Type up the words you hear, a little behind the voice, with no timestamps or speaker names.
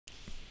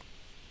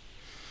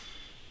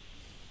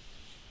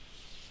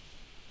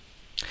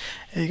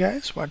Hey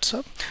guys, what's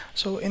up?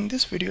 So in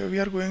this video we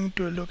are going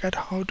to look at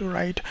how to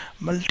write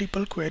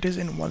multiple queries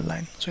in one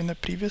line. So in the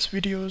previous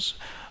video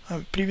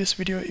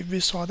we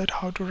saw that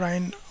how to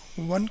write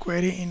one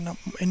query in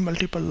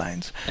multiple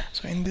lines.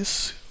 So in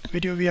this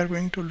video we are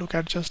going to look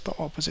at just the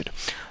opposite.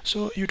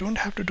 So you don't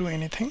have to do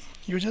anything,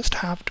 you just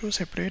have to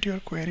separate your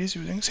queries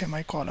using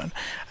semicolon,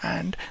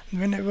 and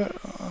whenever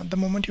the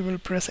moment you will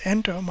press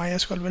enter,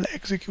 MySQL will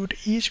execute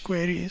each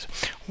queries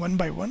one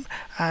by one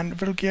and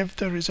will give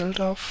the result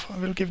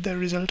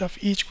of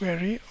each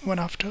query one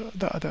after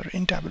the other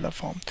in tabular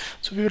form.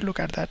 So we will look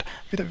at that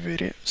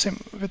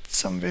with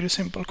some very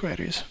simple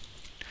queries.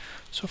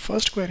 So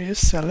first query is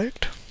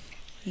select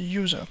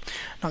user.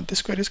 Now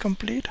this query is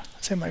complete,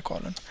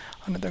 semicolon.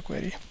 Another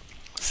query,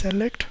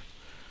 select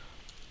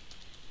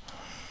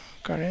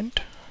current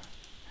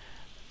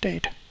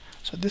date.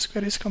 So this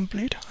query is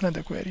complete,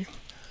 another query,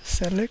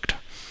 select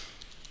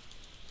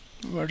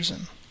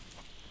version,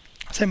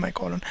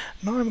 semicolon.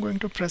 Now I'm going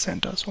to press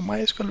enter. So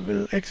MySQL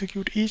will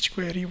execute each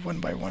query one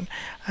by one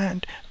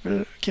and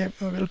will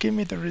give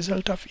me the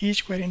result of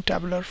each query in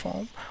tabular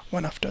form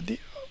one after the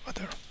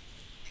other.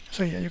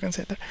 So yeah, you can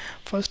say that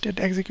first it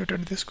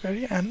executed this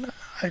query and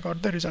I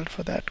got the result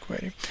for that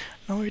query.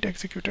 Now it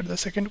executed the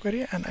second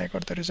query and I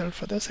got the result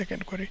for the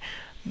second query.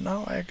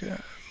 Now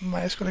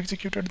MySQL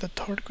executed the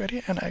third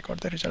query and I got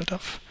the result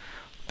of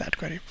that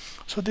query.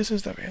 So this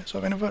is the way.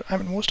 So whenever,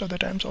 most of the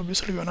times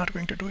obviously you are not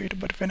going to do it,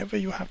 but whenever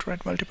you have to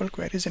write multiple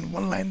queries in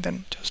one line,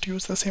 then just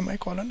use the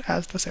semicolon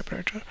as the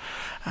separator,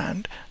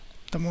 and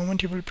the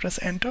moment you will press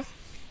enter,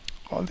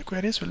 all the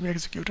queries will be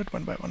executed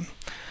one by one.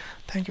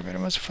 Thank you very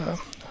much for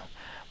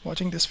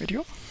watching this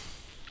video.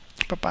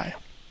 Bye bye.